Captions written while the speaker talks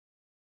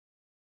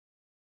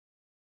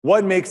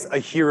What makes a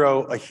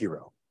hero a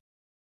hero?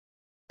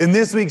 In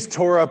this week's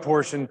Torah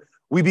portion,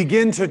 we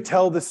begin to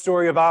tell the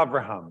story of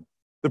Abraham,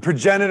 the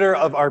progenitor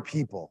of our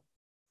people.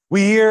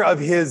 We hear of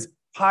his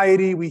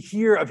piety. We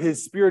hear of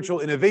his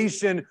spiritual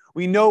innovation.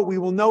 We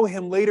will know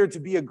him later to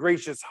be a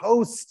gracious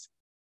host.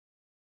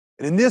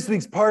 And in this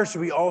week's parsha,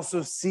 we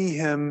also see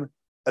him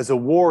as a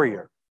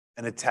warrior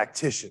and a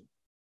tactician.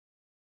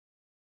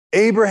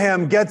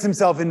 Abraham gets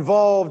himself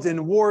involved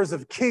in wars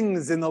of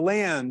kings in the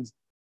land.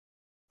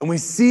 And we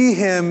see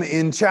him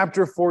in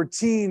chapter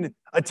 14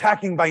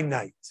 attacking by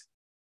night.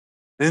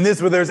 And in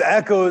this, where there's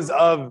echoes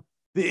of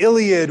the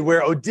Iliad,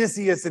 where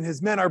Odysseus and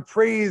his men are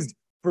praised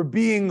for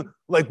being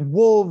like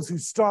wolves who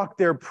stalk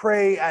their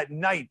prey at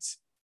night,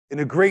 in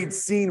a great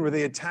scene where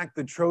they attack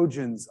the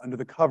Trojans under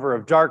the cover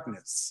of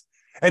darkness.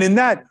 And in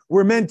that,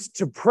 we're meant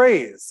to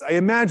praise. I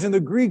imagine the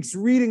Greeks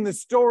reading the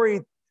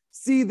story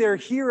see their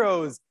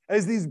heroes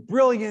as these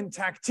brilliant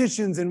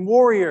tacticians and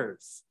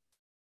warriors.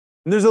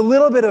 And there's a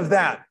little bit of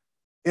that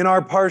in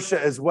our parsha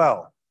as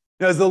well.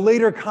 Now, as the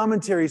later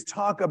commentaries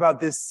talk about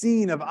this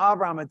scene of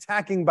Abraham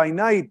attacking by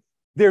night,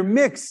 they're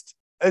mixed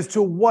as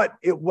to what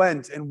it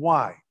went and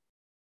why.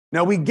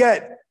 Now we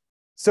get,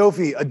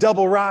 Sophie, a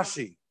double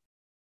Rashi,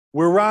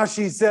 where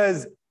Rashi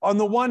says, on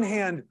the one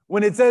hand,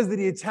 when it says that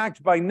he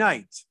attacked by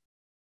night,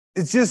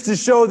 it's just to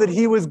show that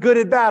he was good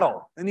at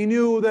battle and he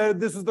knew that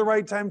this was the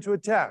right time to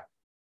attack.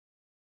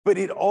 But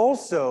it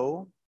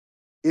also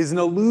is an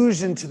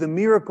allusion to the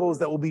miracles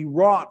that will be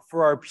wrought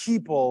for our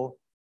people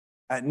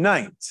at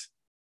night.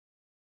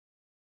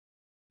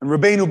 And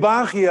Rabbeinu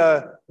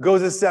Bachia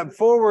goes a step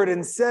forward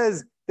and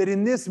says that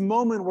in this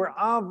moment where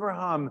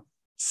Abraham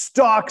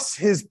stalks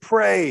his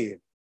prey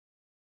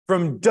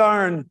from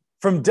dusk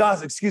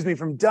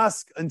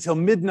until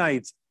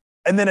midnight,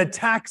 and then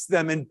attacks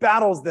them and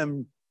battles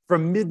them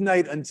from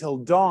midnight until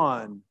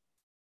dawn,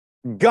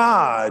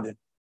 God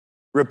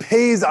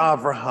repays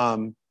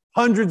Abraham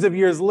hundreds of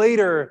years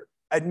later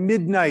at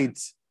midnight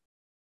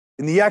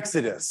in the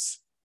Exodus,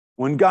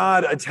 when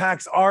God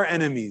attacks our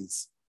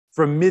enemies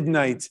from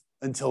midnight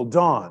until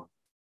dawn.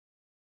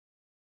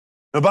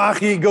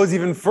 Nabachi goes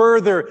even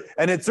further,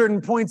 and at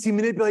certain points he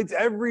manipulates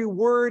every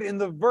word in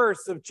the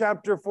verse of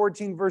chapter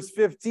 14, verse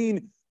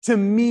 15, to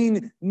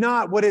mean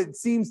not what it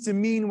seems to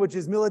mean, which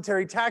is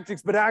military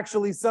tactics, but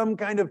actually some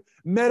kind of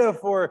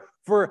metaphor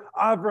for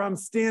Abraham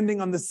standing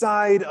on the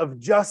side of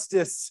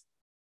justice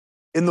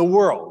in the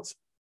world.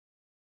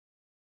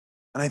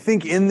 And I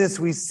think in this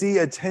we see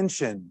a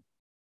tension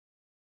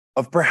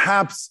of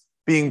perhaps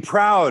being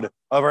proud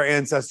of our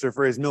ancestor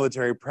for his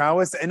military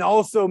prowess, and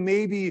also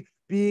maybe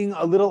being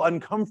a little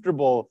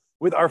uncomfortable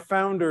with our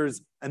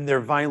founders and their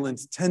violent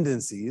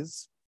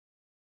tendencies.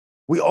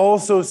 We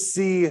also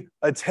see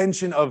a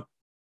tension of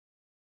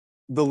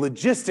the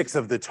logistics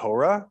of the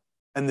Torah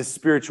and the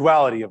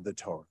spirituality of the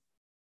Torah.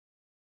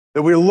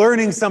 That we're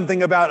learning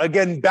something about,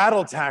 again,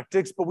 battle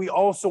tactics, but we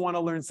also want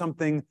to learn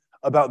something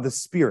about the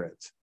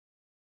spirit.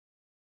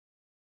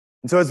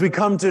 And so as we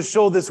come to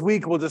Shul this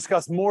week, we'll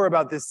discuss more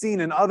about this scene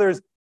and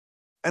others,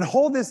 and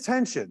hold this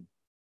tension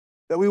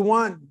that we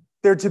want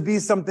there to be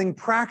something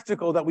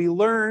practical that we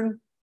learn,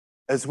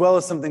 as well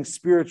as something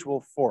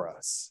spiritual for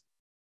us.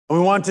 And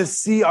we want to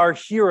see our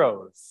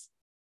heroes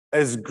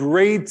as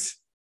great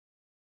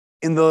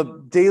in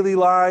the daily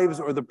lives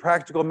or the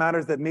practical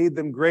matters that made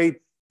them great,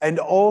 and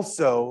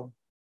also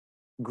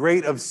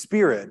great of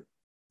spirit,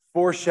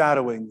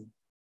 foreshadowing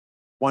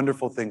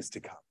wonderful things to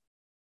come.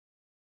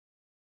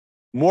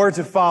 More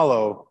to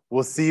follow.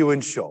 We'll see you in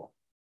Shul.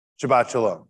 Shabbat Shalom.